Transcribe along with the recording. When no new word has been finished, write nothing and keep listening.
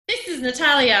is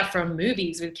Natalia from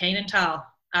Movies with Kane and Tal.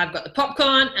 I've got the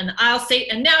popcorn and the aisle seat,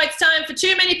 and now it's time for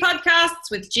Too Many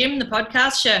Podcasts with Jim, the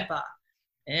podcast Sherpa.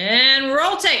 And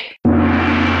roll tape.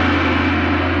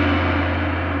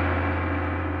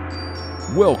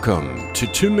 Welcome to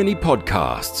Too Many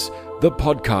Podcasts, the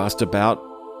podcast about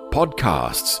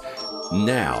podcasts.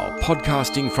 Now,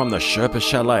 podcasting from the Sherpa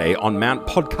Chalet on Mount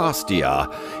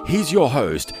Podcastia, here's your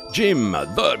host, Jim,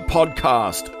 the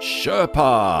podcast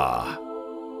Sherpa.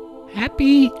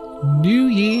 Happy New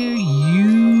Year,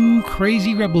 you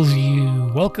crazy rebels,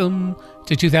 you. Welcome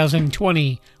to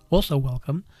 2020. Also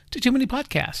welcome to Too Many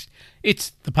Podcasts.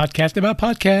 It's the podcast about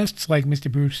podcasts, like Mr.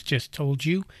 Bruce just told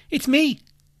you. It's me,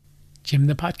 Jim,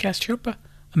 the podcast Sherpa.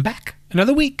 I'm back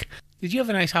another week. Did you have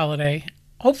a nice holiday?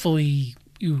 Hopefully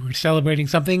you were celebrating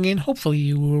something, and hopefully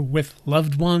you were with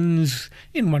loved ones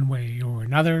in one way or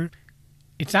another.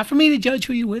 It's not for me to judge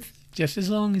who you're with, just as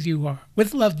long as you are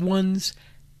with loved ones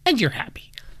and you're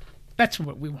happy. That's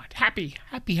what we want. Happy,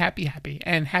 happy, happy, happy,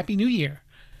 and Happy New Year.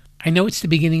 I know it's the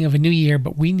beginning of a new year,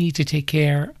 but we need to take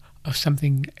care of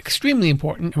something extremely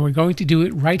important, and we're going to do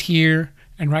it right here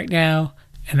and right now,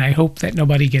 and I hope that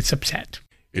nobody gets upset.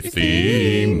 It's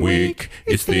theme week,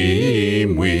 it's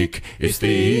theme week, it's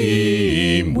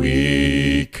theme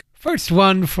week. First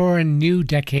one for a new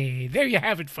decade. There you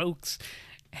have it, folks.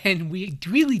 And we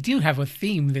really do have a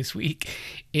theme this week.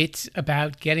 It's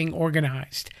about getting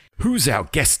organized. Who's our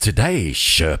guest today,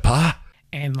 Sherpa?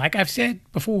 And like I've said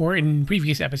before in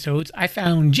previous episodes, I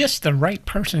found just the right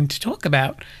person to talk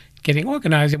about getting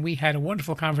organized. And we had a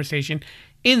wonderful conversation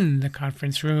in the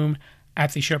conference room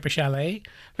at the Sherpa Chalet.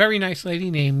 Very nice lady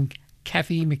named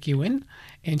Kathy McEwen,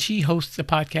 and she hosts a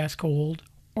podcast called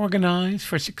Organize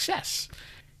for Success.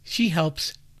 She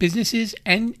helps businesses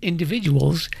and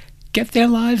individuals get their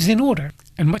lives in order.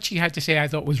 And what she had to say I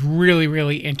thought was really,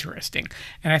 really interesting.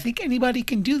 And I think anybody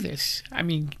can do this. I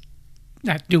mean,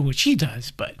 not do what she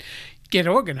does, but get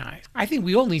organized. I think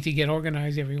we all need to get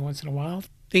organized every once in a while.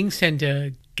 Things tend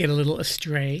to get a little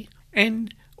astray,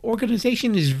 and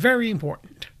organization is very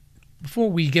important.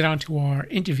 Before we get on to our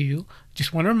interview,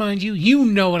 just want to remind you, you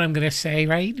know what I'm going to say,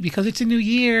 right? Because it's a new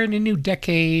year and a new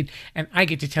decade, and I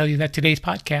get to tell you that today's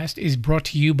podcast is brought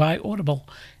to you by Audible,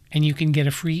 and you can get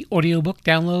a free audiobook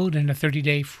download and a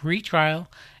 30-day free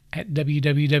trial at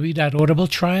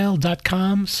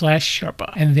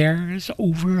www.audibletrial.com/Sherpa. And there's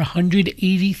over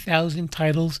 180,000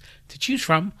 titles to choose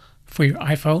from for your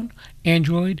iPhone,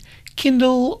 Android,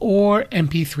 Kindle, or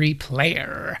MP3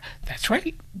 player. That's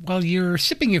right. While you're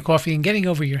sipping your coffee and getting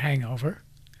over your hangover,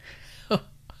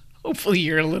 hopefully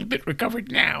you're a little bit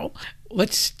recovered now,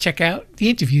 let's check out the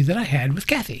interview that I had with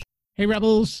Kathy. Hey,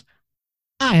 Rebels.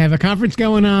 I have a conference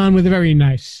going on with a very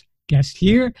nice guest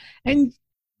here. And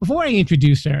before I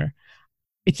introduce her,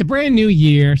 it's a brand new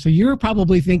year, so you're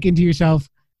probably thinking to yourself,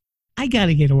 I got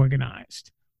to get organized.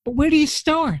 But where do you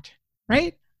start,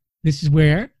 right? This is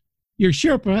where your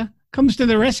Sherpa comes to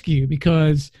the rescue,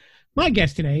 because my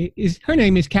guest today her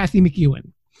name is Kathy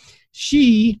McEwen.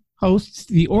 She hosts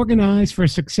the Organize for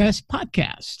Success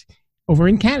podcast over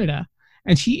in Canada,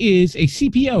 and she is a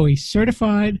CPO, a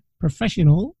certified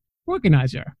professional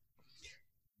organizer.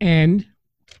 And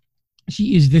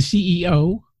she is the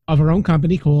CEO of her own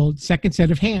company called Second Set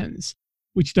of Hands,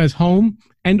 which does home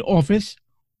and office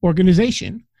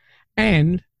organization.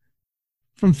 And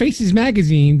from Faces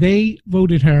Magazine, they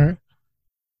voted her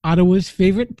Ottawa's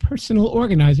favorite personal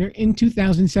organizer in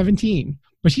 2017.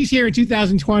 But she's here in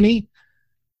 2020,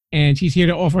 and she's here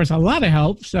to offer us a lot of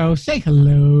help. So say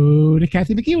hello to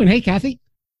Kathy McEwen. Hey, Kathy.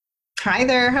 Hi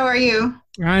there. How are you?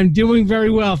 I'm doing very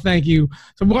well, thank you.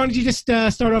 So why don't you just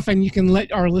start off, and you can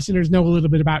let our listeners know a little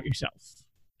bit about yourself.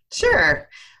 Sure.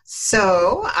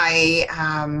 So I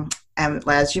am,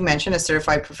 as you mentioned, a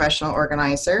certified professional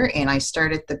organizer, and I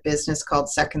started the business called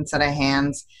Second Set of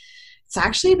Hands. It's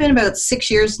actually been about 6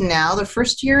 years now. The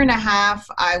first year and a half,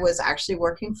 I was actually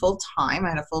working full-time. I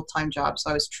had a full-time job, so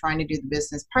I was trying to do the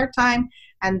business part-time,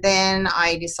 and then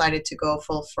I decided to go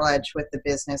full-fledged with the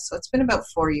business. So it's been about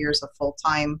 4 years of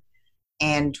full-time,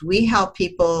 and we help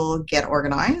people get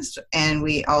organized, and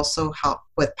we also help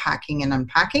with packing and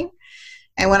unpacking.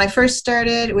 And when I first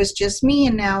started, it was just me,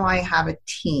 and now I have a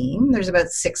team. There's about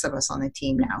 6 of us on the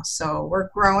team now. So we're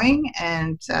growing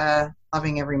and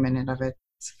loving every minute of it.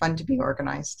 It's fun to be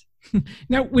organized.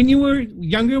 Now, when you were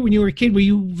younger, when you were a kid, were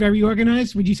you very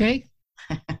organized, would you say?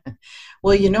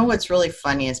 Well, you know what's really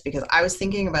funny is because I was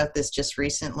thinking about this just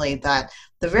recently, that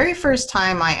the very first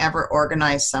time I ever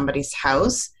organized somebody's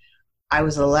house, I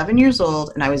was 11 years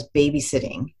old and I was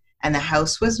babysitting, and the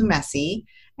house was messy.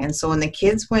 And so when the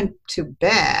kids went to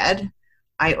bed,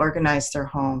 I organized their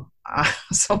home.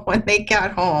 So when they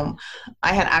got home,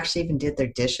 I had actually even did their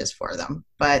dishes for them.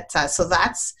 But so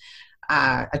that's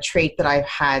a trait that I've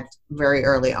had very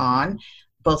early on.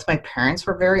 Both my parents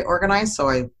were very organized, so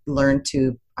I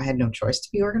had no choice to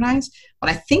be organized. But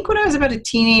I think when I was about a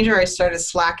teenager, I started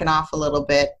slacking off a little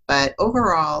bit. But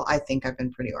overall, I think I've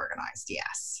been pretty organized,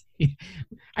 yes.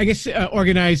 I guess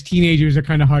organized teenagers are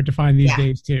kind of hard to find these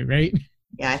days too, right?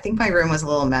 Yeah, I think my room was a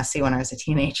little messy when I was a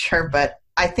teenager, but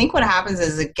I think what happens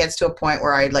is it gets to a point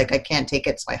where I can't take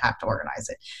it, so I have to organize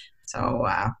it. So,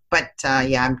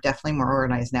 yeah, I'm definitely more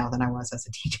organized now than I was as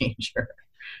a teenager.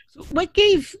 So what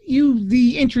gave you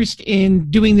the interest in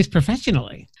doing this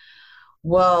professionally?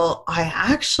 Well, I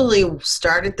actually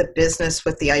started the business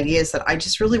with the ideas that I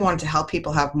just really wanted to help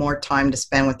people have more time to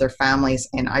spend with their families.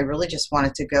 And I really just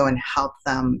wanted to go and help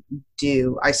them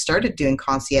I started doing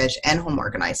concierge and home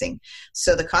organizing.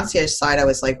 So the concierge side, I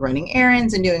was like running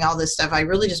errands and doing all this stuff. I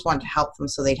really just wanted to help them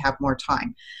so they'd have more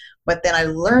time. But then I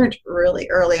learned really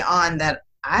early on that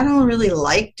I don't really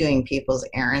like doing people's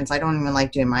errands. I don't even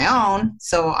like doing my own.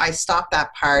 So I stopped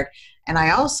that part. And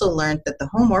I also learned that the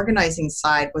home organizing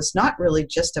side was not really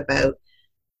just about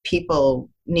people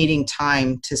needing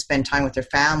time to spend time with their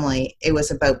family. It was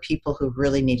about people who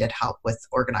really needed help with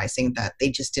organizing, that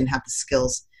they just didn't have the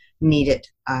skills needed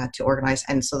to organize.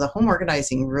 And so the home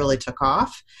organizing really took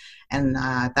off. And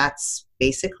that's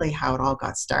basically how it all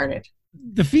got started.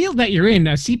 The field that you're in,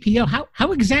 CPO,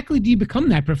 how exactly do you become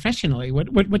that professionally?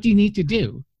 What do you need to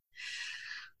do?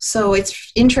 So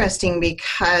it's interesting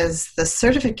because the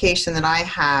certification that I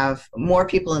have, more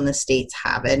people in the States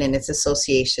have it, and it's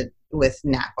associated with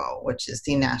NAPO, which is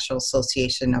the National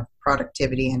Association of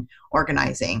Productivity and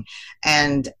Organizing.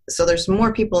 And so there's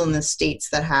more people in the States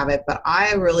that have it, but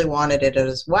I really wanted it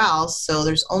as well. So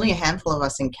there's only a handful of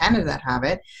us in Canada that have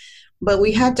it. But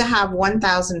we had to have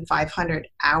 1,500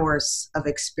 hours of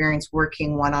experience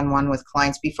working one-on-one with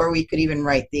clients before we could even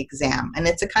write the exam. And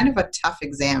it's a kind of a tough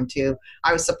exam too.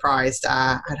 I was surprised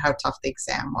at how tough the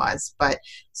exam was. But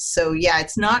so yeah,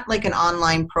 it's not like an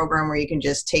online program where you can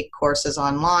just take courses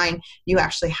online. You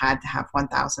actually had to have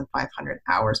 1,500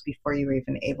 hours before you were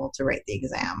even able to write the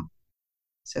exam.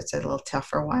 So it's a little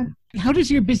tougher one. How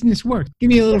does your business work? Give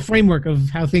me a little framework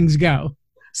of how things go.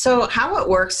 So how it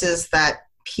works is that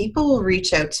people will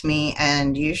reach out to me,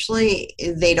 and usually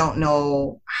they don't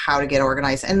know how to get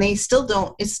organized, and they still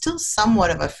don't. It's still somewhat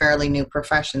of a fairly new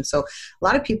profession. So a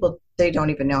lot of people, they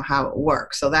don't even know how it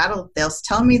works. So they'll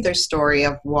tell me their story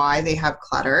of why they have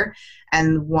clutter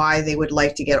and why they would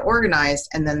like to get organized.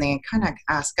 And then they kind of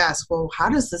ask us, well, how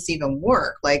does this even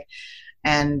work?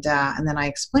 And then I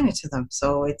explain it to them.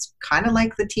 So it's kind of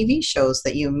like the TV shows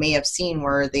that you may have seen,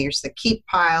 where there's the keep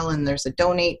pile and there's a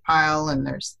donate pile, and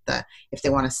there's if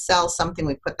they want to sell something,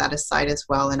 we put that aside as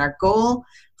well. And our goal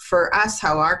for us,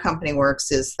 how our company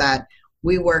works, is that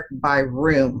we work by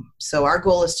room. So our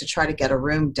goal is to try to get a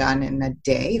room done in a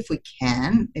day if we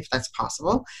can, if that's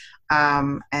possible.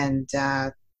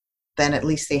 Then at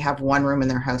least they have one room in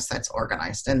their house that's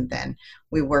organized, and then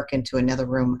we work into another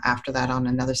room after that on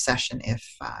another session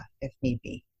if need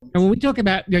be. And when we talk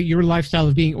about your lifestyle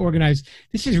of being organized,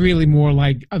 this is really more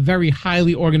like a very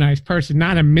highly organized person,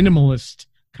 not a minimalist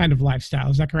kind of lifestyle.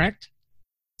 Is that correct?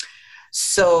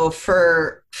 So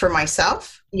for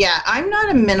myself, yeah, I'm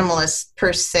not a minimalist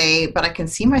per se, but I can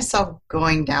see myself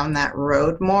going down that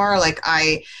road more. Like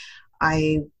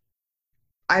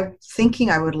I'm thinking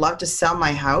I would love to sell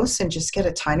my house and just get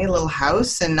a tiny little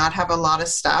house and not have a lot of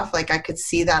stuff. Like I could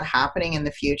see that happening in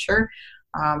the future,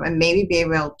 and maybe be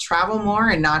able to travel more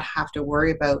and not have to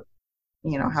worry about,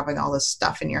 having all this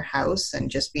stuff in your house, and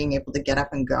just being able to get up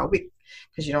and go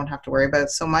because you don't have to worry about it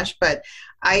so much. But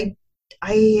I'm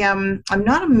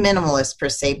not a minimalist per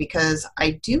se, because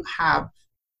I do have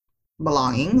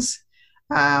belongings,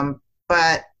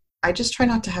 but I just try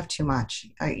not to have too much.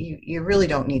 You really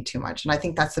don't need too much. And I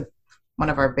think that's one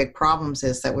of our big problems,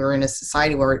 is that we're in a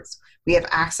society where we have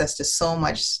access to so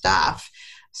much stuff.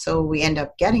 So we end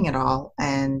up getting it all.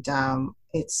 And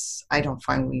I don't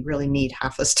find we really need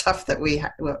half the stuff that we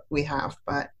have.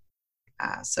 But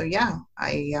so yeah,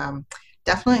 I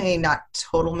definitely not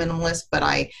total minimalist, but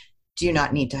I do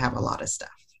not need to have a lot of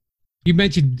stuff. You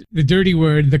mentioned the dirty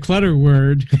word, the clutter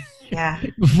word. Yeah.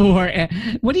 Before,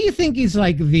 what do you think is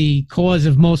like the cause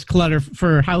of most clutter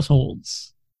for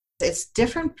households? It's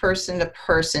different person to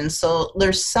person. So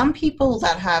there's some people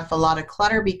that have a lot of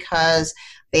clutter because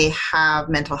they have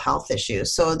mental health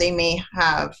issues. So they may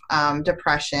have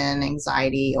depression,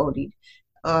 anxiety,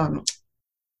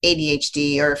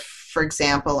 ADHD, or for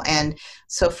example. And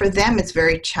so for them, it's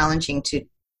very challenging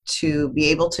to be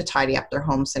able to tidy up their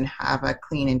homes and have a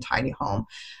clean and tidy home.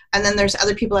 And then there's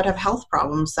other people that have health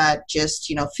problems that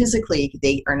just, physically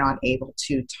they are not able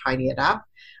to tidy it up.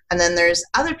 And then there's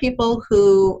other people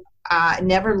who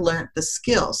never learned the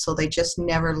skills. So they just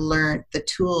never learned the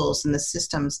tools and the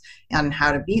systems on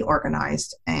how to be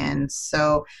organized. And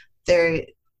so they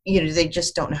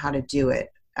just don't know how to do it.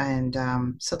 And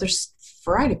so there's a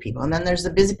variety of people. And then there's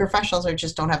the busy professionals who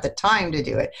just don't have the time to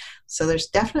do it. So there's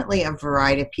definitely a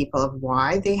variety of people of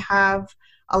why they have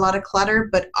a lot of clutter,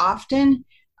 but often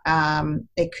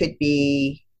it could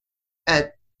be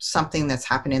something that's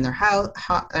happened in their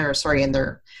in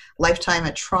their lifetime,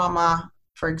 a trauma,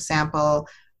 for example.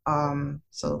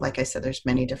 So like I said, there's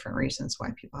many different reasons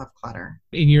why people have clutter.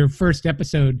 In your first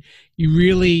episode, you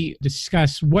really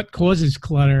discuss what causes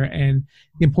clutter and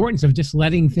the importance of just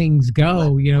letting things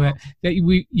go.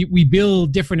 That we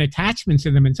build different attachments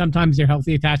to them, and sometimes they're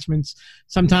healthy attachments,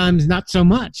 sometimes not so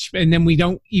much. And then we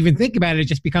don't even think about it. It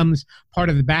just becomes part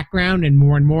of the background, and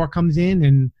more comes in,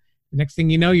 and the next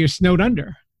thing you know, you're snowed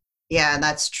under. Yeah,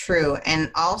 that's true.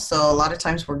 And also a lot of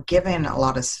times we're given a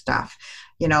lot of stuff.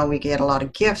 We get a lot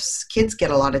of gifts. Kids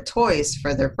get a lot of toys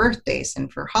for their birthdays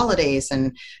and for holidays.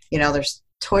 And, there's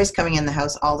toys coming in the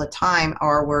house all the time.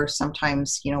 Or we're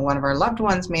sometimes, one of our loved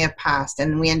ones may have passed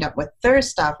and we end up with their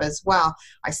stuff as well.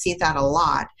 I see that a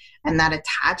lot. And that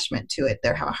attachment to it, they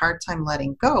have a hard time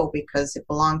letting go because it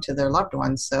belonged to their loved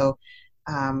ones. So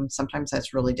sometimes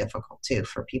that's really difficult too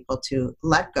for people to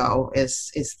let go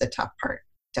is the tough part,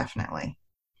 definitely.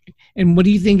 And what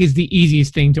do you think is the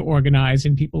easiest thing to organize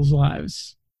in people's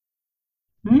lives?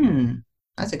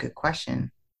 That's a good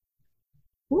question.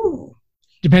 Ooh.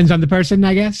 Depends on the person,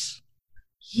 I guess.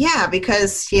 Yeah,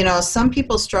 because, some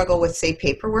people struggle with, say,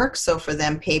 paperwork. So for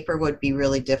them, paper would be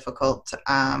really difficult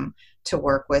to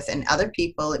work with. And other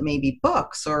people, it may be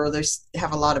books, or they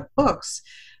have a lot of books.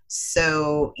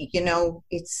 So,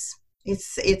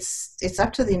 it's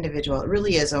up to the individual. It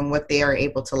really is on what they are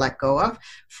able to let go of.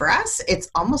 For us, it's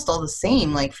almost all the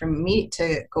same. Like for me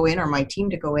to go in, or my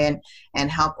team to go in and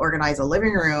help organize a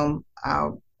living room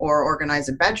or organize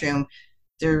a bedroom,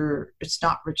 it's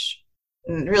not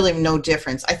really no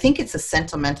difference. I think it's the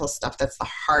sentimental stuff that's the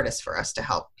hardest for us to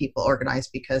help people organize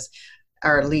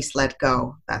or at least let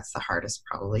go. That's the hardest,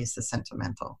 probably, is the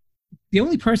sentimental. The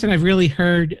only person I've really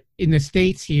heard in the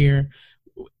States here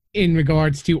in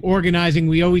regards to organizing,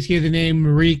 we always hear the name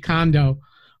Marie Kondo,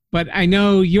 but I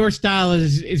know your style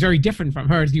is very different from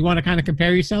hers. Do you want to kind of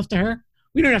compare yourself to her?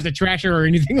 We don't have to trash her or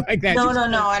anything like that. No. And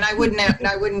I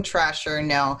wouldn't trash her.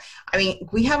 No. I mean,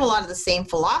 we have a lot of the same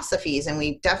philosophies, and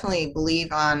we definitely believe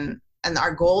and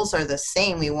our goals are the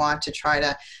same. We want to try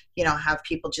to, have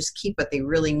people just keep what they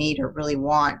really need or really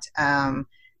want. But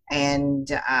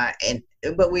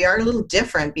we are a little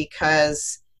different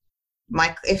because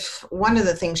if one of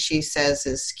the things she says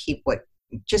is keep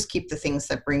the things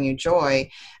that bring you joy.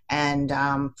 And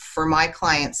for my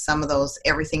clients, some of those,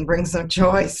 everything brings them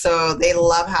joy. So they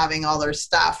love having all their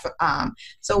stuff.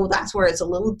 So that's where it's a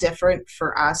little different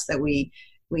for us, that we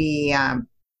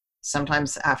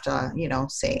sometimes have to,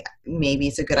 say maybe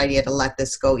it's a good idea to let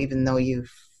this go, even though you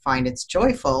find it's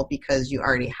joyful because you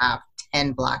already have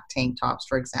 10 black tank tops,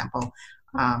 for example.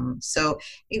 So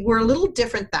we're a little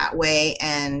different that way,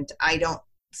 and I don't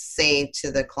say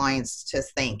to the clients to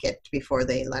thank it before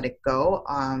they let it go.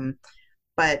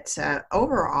 But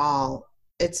overall,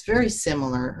 it's very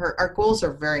similar. Our goals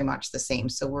are very much the same.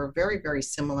 So we're very, very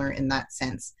similar in that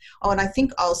sense. Oh, and I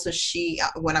think also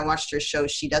when I watched her show,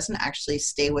 she doesn't actually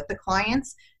stay with the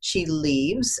clients. She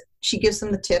leaves. She gives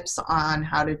them the tips on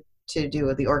how to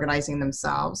do the organizing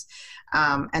themselves.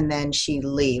 And then she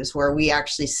leaves, where we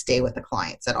actually stay with the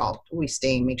clients at all. We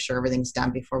stay and make sure everything's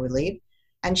done before we leave.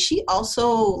 And she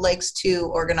also likes to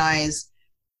organize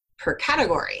per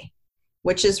category,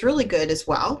 which is really good as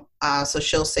well. So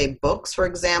she'll say books, for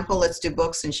example, let's do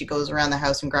books. And she goes around the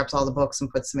house and grabs all the books and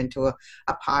puts them into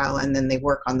a pile, and then they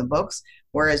work on the books.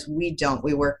 Whereas we don't,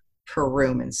 we work per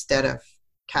room instead of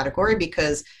category,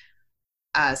 because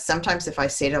sometimes if I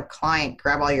say to a client,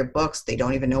 grab all your books, they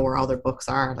don't even know where all their books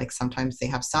are. Like sometimes they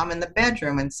have some in the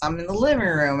bedroom and some in the living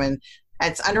room, and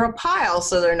it's under a pile,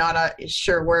 so they're not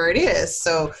sure where it is.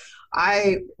 So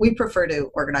we prefer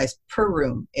to organize per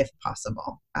room if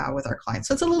possible with our clients.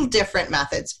 So it's a little different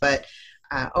methods, but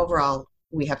overall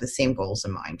we have the same goals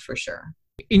in mind for sure.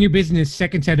 In your business,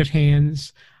 Second Set of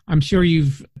Hands, I'm sure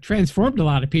you've transformed a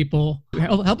lot of people,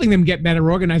 helping them get better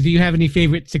organized. Do you have any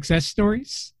favorite success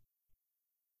stories?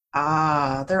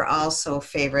 They're also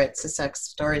favorite success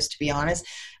stories, to be honest,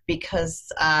 because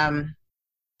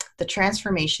the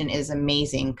transformation is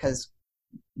amazing, because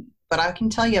but I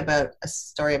can tell you about a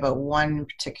story about one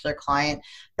particular client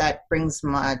that brings to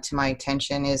my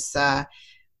attention is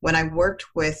when I worked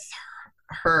with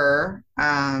her,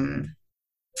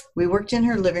 we worked in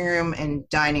her living room and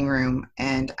dining room.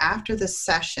 And after the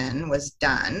session was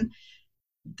done,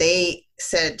 they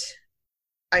said,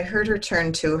 I heard her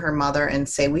turn to her mother and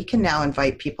say, we can now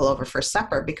invite people over for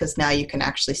supper because now you can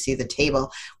actually see the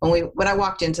table. When I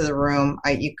walked into the room,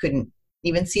 you couldn't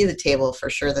even see the table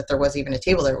for sure that there was even a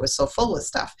table there. It was so full with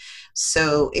stuff.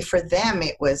 So for them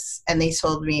it was, and they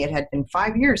told me it had been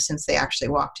 5 years since they actually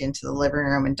walked into the living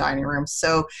room and dining room.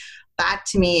 So that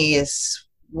to me is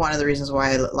one of the reasons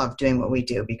why I love doing what we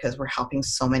do, because we're helping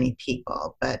so many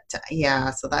people. But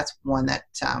so that's one that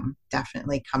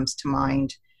definitely comes to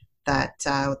mind, that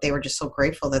they were just so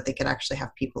grateful that they could actually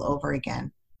have people over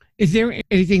again. Is there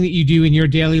anything that you do in your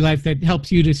daily life that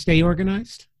helps you to stay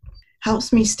organized?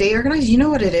 Helps me stay organized? You know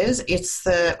what it is? It's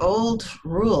the old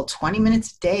rule, 20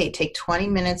 minutes a day. Take 20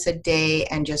 minutes a day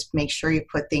and just make sure you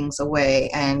put things away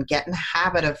and get in the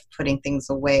habit of putting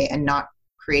things away and not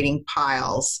creating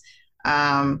piles.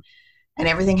 And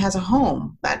everything has a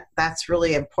home. That's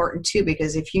really important too,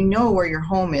 because if you know where your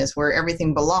home is, where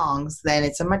everything belongs, then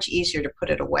it's much easier to put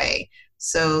it away.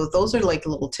 So those are like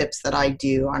little tips that I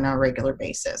do on a regular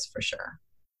basis for sure.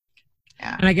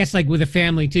 Yeah. And I guess like with a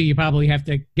family too, you probably have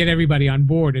to get everybody on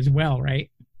board as well, right?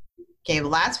 Okay,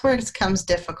 well, that's where it becomes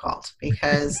difficult,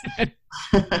 because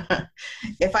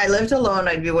if I lived alone,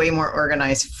 I'd be way more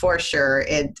organized for sure.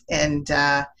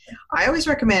 I always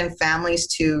recommend families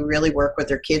to really work with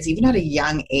their kids, even at a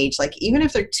young age. Like even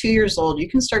if they're 2 years old, you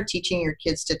can start teaching your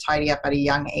kids to tidy up at a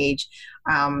young age.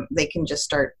 They can just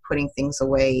start putting things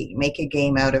away, make a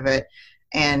game out of it,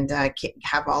 and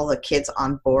have all the kids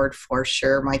on board for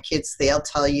sure. My kids, they'll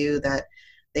tell you that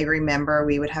they remember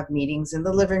we would have meetings in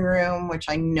the living room, which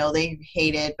I know they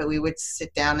hated, but we would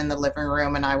sit down in the living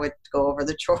room and I would go over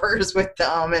the chores with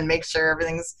them and make sure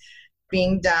everything's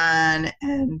being done.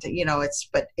 And,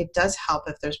 but it does help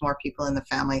if there's more people in the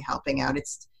family helping out.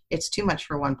 It's too much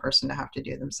for one person to have to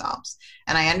do themselves.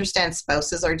 And I understand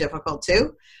spouses are difficult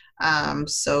too.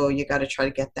 So you got to try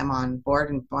to get them on board,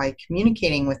 and by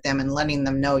communicating with them and letting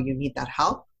them know you need that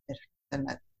help, then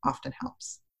that often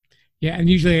helps. Yeah, and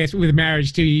usually with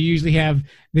marriage too, you usually have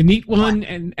the neat one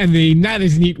and the not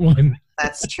as neat one.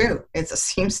 That's true. It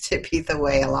seems to be the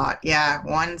way a lot. Yeah,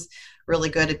 one's really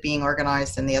good at being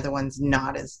organized and the other one's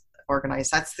not as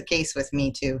organized. That's the case with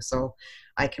me too, so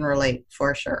I can relate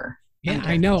for sure. Yeah,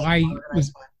 I know.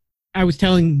 I was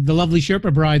telling the lovely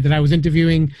Sherpa bride that I was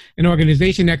interviewing an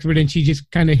organization expert, and she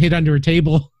just kind of hid under a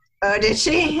table. Oh, did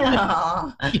she?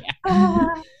 Oh. Yeah.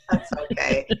 That's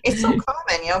okay. It's so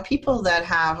common, people that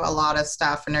have a lot of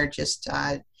stuff and are just,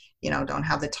 don't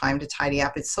have the time to tidy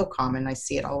up. It's so common. I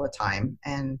see it all the time,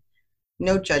 and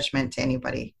no judgment to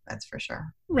anybody. That's for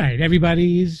sure. Right.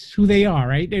 Everybody's who they are,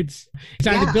 right? It's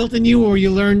either built in you or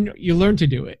you learn to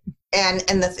do it. And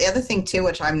the other thing too,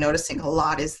 which I'm noticing a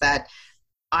lot, is that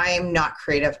I'm not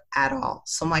creative at all.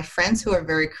 So my friends who are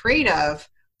very creative,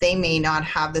 they may not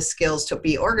have the skills to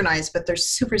be organized, but they're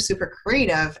super, super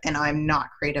creative, and I'm not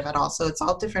creative at all. So it's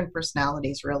all different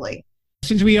personalities, really.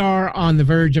 Since we are on the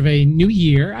verge of a new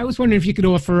year, I was wondering if you could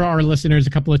offer our listeners a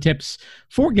couple of tips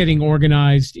for getting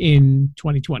organized in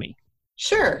 2020.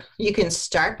 Sure. You can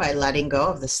start by letting go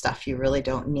of the stuff you really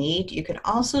don't need. You can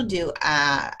also do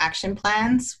action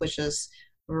plans, which is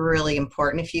really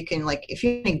important. If you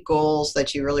have any goals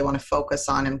that you really want to focus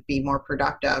on and be more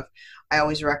productive, I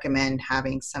always recommend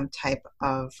having some type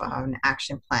of an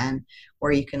action plan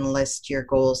where you can list your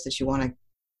goals that you want to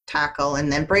tackle,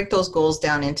 and then break those goals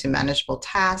down into manageable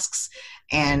tasks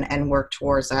and work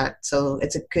towards that. So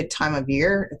it's a good time of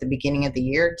year at the beginning of the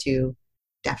year to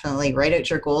definitely write out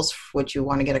your goals, what you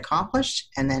want to get accomplished,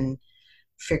 and then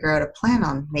figure out a plan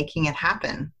on making it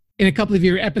happen. In a couple of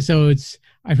your episodes,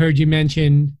 I've heard you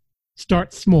mention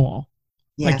start small.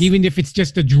 Yes. Like even if it's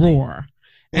just a drawer,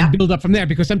 and build up from there,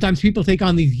 because sometimes people take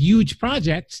on these huge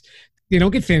projects, they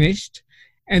don't get finished,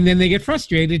 and then they get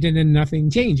frustrated and then nothing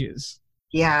changes.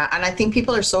 Yeah, and I think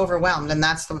people are so overwhelmed, and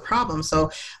that's the problem.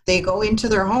 So they go into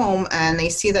their home and they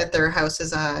see that their house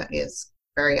is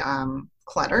very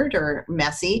cluttered or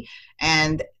messy,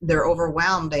 and they're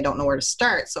overwhelmed. They don't know where to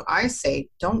start. So I say,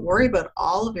 don't worry about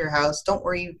all of your house. Don't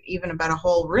worry even about a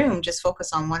whole room. Just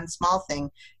focus on one small thing.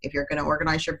 If you're going to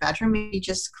organize your bedroom, maybe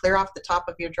just clear off the top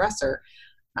of your dresser.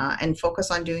 And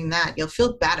focus on doing that. You'll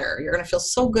feel better. You're going to feel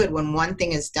so good when one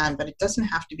thing is done, but it doesn't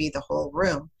have to be the whole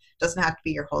room. It doesn't have to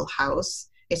be your whole house.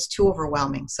 It's too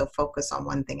overwhelming. So focus on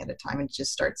one thing at a time and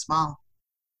just start small.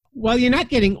 while you're not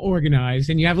getting organized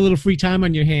and you have a little free time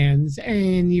on your hands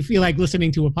and you feel like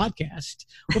listening to a podcast,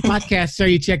 what podcasts are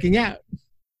you checking out?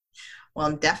 Well,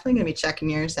 I'm definitely going to be checking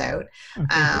yours out.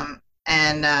 Okay.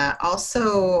 And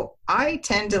also, I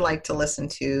tend to like to listen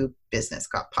to business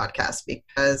podcasts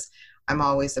because I'm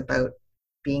always about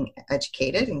being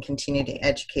educated and continue to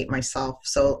educate myself.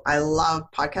 So I love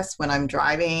podcasts when I'm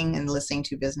driving and listening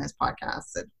to business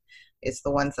podcasts. It's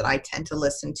the ones that I tend to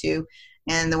listen to.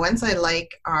 And the ones I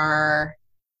like are,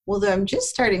 well, I'm just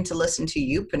starting to listen to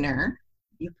Youpreneur.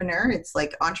 It's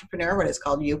like entrepreneur, but it's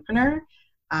called Youpreneur.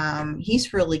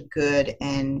 He's really good,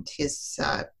 and his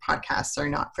podcasts are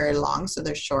not very long, so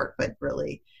they're short but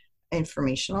really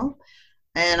informational.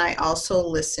 And I also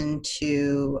listen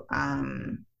to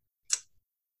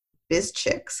Biz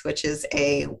Chicks, which is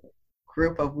a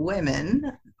group of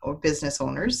women or business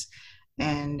owners.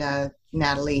 And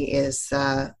Natalie is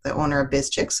the owner of Biz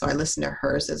Chicks, so I listen to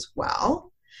hers as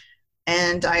well.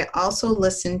 And I also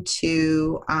listen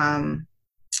to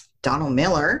Donald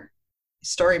Miller,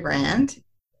 Story Brand.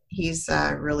 He's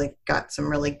really got some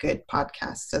really good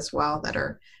podcasts as well that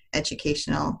are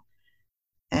educational.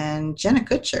 And Jenna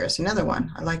Kutcher is another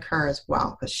one. I like her as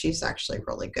well because she's actually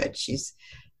really good.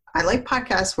 I like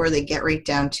podcasts where they get right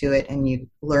down to it and you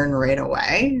learn right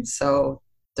away. So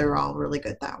they're all really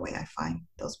good that way, I find,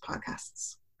 those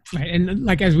podcasts. Right. And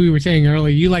like, as we were saying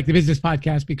earlier, you like the business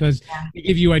podcast because they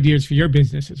give you ideas for your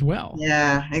business as well.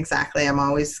 Yeah, exactly. I'm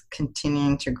always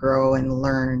continuing to grow and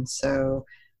learn. So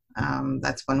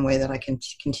that's one way that I can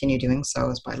continue doing so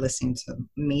is by listening to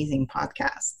amazing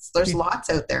podcasts. There's lots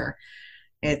out there.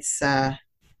 It's,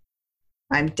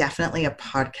 I'm definitely a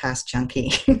podcast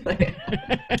junkie.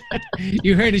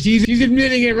 You heard it. She's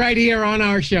admitting it right here on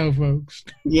our show, folks.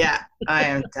 Yeah, I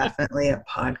am definitely a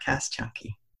podcast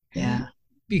junkie. Yeah.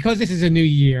 Because this is a new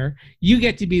year, you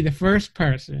get to be the first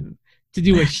person to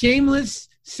do a shameless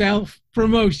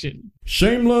self-promotion.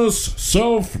 Shameless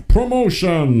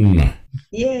self-promotion.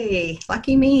 Yay,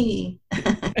 lucky me.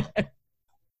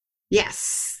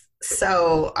 Yes.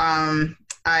 So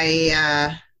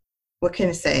what can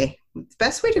I say? The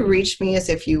best way to reach me is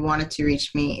if you wanted to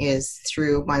reach me is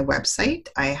through my website.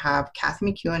 I have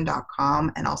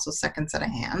kathymckeown.com and also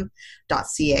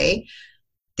secondsetofhand.ca.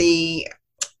 The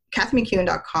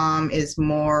kathymckeown.com is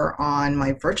more on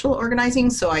my virtual organizing,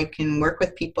 so I can work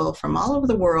with people from all over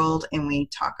the world and we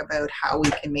talk about how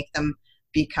we can make them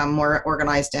become more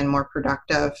organized and more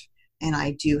productive. And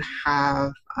I do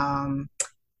have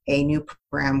a new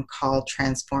program called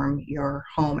Transform Your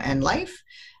Home and Life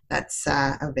that's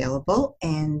available.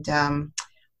 And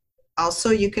also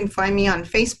you can find me on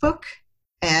Facebook,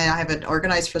 and I have an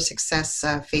Organized for Success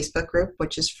Facebook group,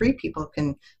 which is free. People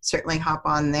can certainly hop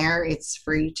on there. It's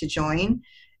free to join.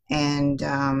 And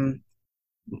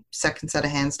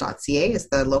secondsetofhands.ca is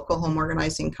the local home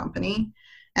organizing company.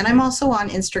 And I'm also on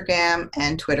Instagram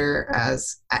and Twitter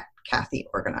as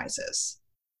 @KathyOrganizes.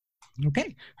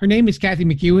 Okay. Her name is Kathy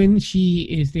McKeown. She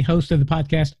is the host of the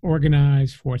podcast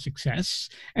Organized for Success.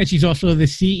 And she's also the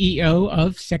CEO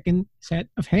of Second Set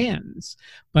of Hands.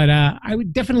 But I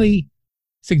would definitely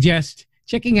suggest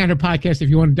checking out her podcast if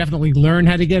you want to definitely learn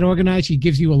how to get organized. She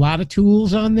gives you a lot of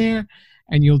tools on there,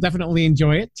 and you'll definitely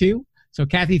enjoy it too. So,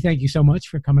 Kathy, thank you so much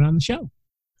for coming on the show.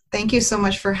 Thank you so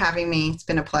much for having me. It's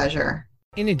been a pleasure.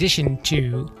 In addition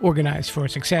to Organized for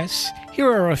Success, here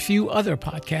are a few other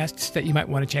podcasts that you might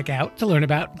want to check out to learn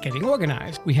about getting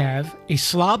organized. We have A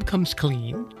Slob Comes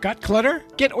Clean, Got Clutter?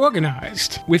 Get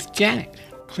Organized with Janet.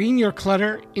 Clean Your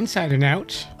Clutter Inside and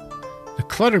Out, the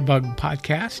Clutterbug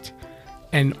Podcast,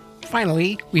 and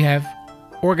finally, we have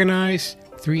Organize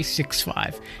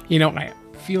 365. You know, I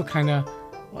feel kind of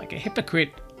like a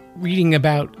hypocrite reading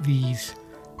about these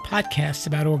podcasts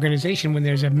about organization when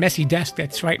there's a messy desk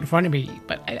that's right in front of me,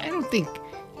 but I don't think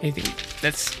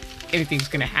anything's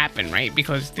going to happen, right?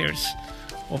 Because there's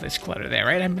all this clutter there,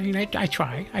 right? I mean, I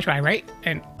try, right?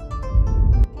 And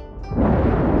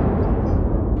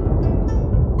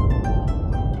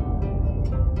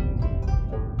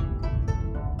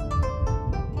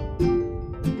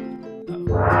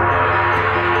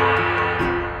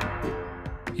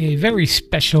a very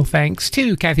special thanks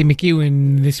to Kathy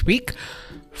McKeown this week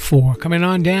for coming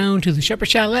on down to the Sherpa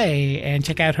Chalet and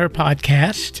check out her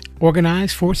podcast,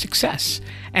 Organized for Success.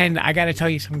 And I got to tell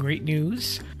you some great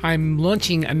news. I'm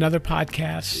launching another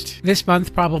podcast this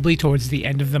month, probably towards the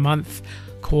end of the month,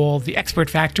 called The Expert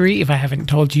Factory, if I haven't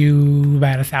told you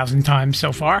about 1,000 times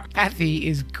so far. Kathy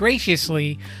is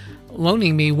graciously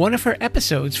loaning me one of her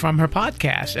episodes from her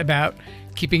podcast about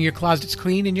keeping your closets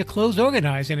clean and your clothes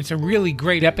organized. And it's a really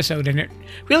great episode, and it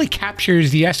really captures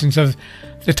the essence of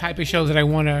the type of show that I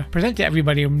want to present to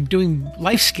everybody. I'm doing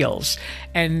life skills.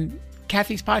 And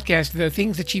Kathy's podcast, the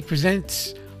things that she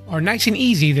presents are nice and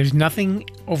easy. There's nothing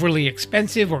overly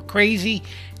expensive or crazy.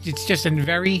 It's just a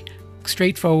very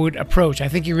straightforward approach. I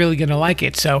think you're really going to like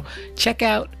it. So check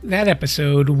out that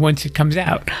episode once it comes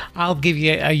out. I'll give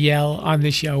you a yell on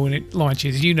the show when it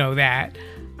launches. You know that.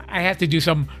 I have to do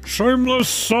some shameless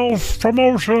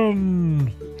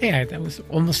self-promotion. Yeah, that was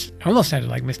almost sounded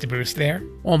like Mr. Bruce there.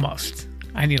 Almost.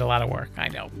 I need a lot of work, I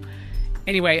know.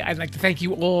 Anyway, I'd like to thank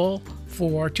you all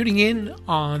for tuning in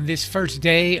on this first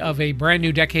day of a brand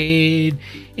new decade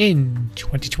in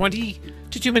 2020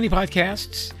 to Too Many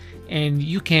Podcasts. And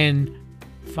you can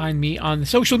find me on the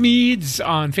social medias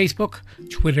on Facebook,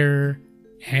 Twitter,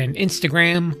 and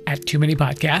Instagram at Too Many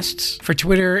Podcasts. For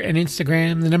Twitter and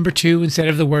Instagram, the number 2 instead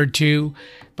of the word 2.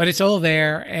 But it's all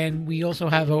there. And we also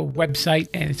have a website,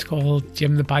 and it's called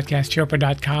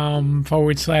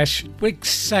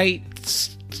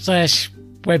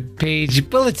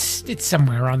jimthepodcastchirper.com/website/webpage. Well, it's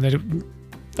somewhere on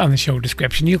the show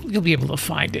description. You'll be able to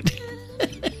find it.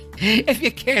 If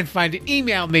you can't find it,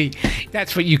 email me.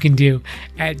 That's what you can do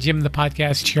at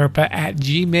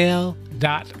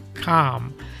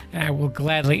jimthepodcastchirper@gmail.com. And I will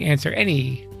gladly answer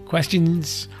any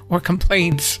questions or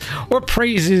complaints or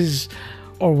praises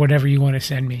or whatever you want to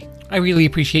send me. I really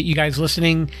appreciate you guys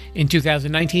listening in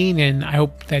 2019, and I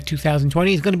hope that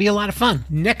 2020 is going to be a lot of fun.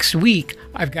 Next week,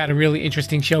 I've got a really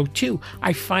interesting show, too.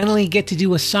 I finally get to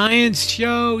do a science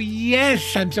show.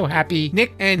 Yes, I'm so happy.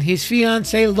 Nick and his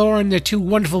fiancée, Lauren, they're 2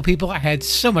 wonderful people. I had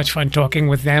so much fun talking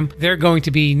with them. They're going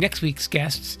to be next week's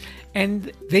guests, and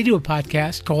they do a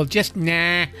podcast called Just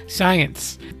Nah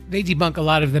Science. They debunk a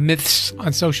lot of the myths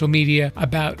on social media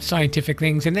about scientific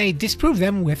things, and they disprove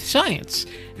them with science.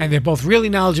 And they're both really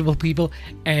knowledgeable people,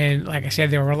 and like I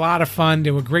said, they were a lot of fun.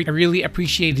 They were great. I really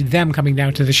appreciated them coming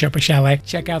down to the Sherpa Chalet.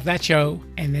 Check out that show.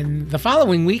 And then the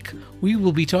following week, we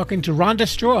will be talking to Rhonda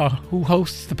Straw, who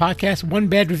hosts the podcast One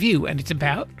Bad Review, and it's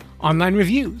about online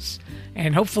reviews.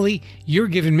 And hopefully you're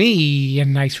giving me a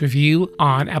nice review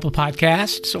on Apple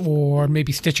Podcasts or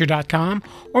maybe Stitcher.com,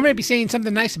 or maybe saying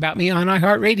something nice about me on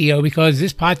iHeartRadio, because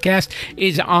this podcast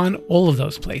is on all of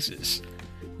those places.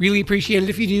 Really appreciate it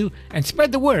if you do, and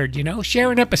spread the word,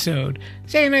 share an episode,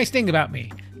 say a nice thing about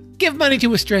me, give money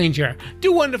to a stranger,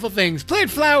 do wonderful things, plant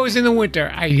flowers in the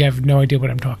winter. I have no idea what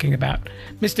I'm talking about.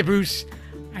 Mr. Bruce,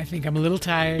 I think I'm a little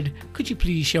tired. Could you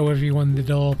please show everyone the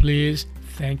doll, please?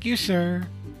 Thank you, sir.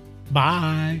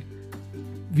 Bye.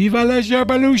 Viva la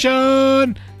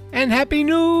Sherpalution! And Happy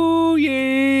New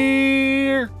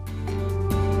Year!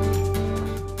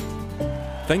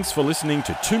 Thanks for listening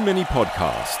to Too Many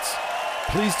Podcasts.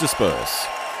 Please disperse.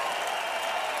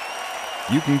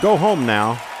 You can go home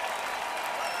now.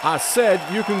 I said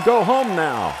you can go home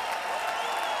now.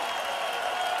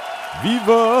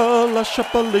 Viva la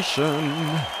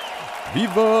Sherpalution!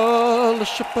 Viva la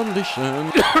Sherpalution!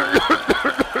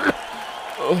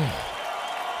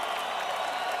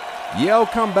 Yeah, I'll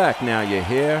come back now, you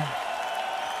hear?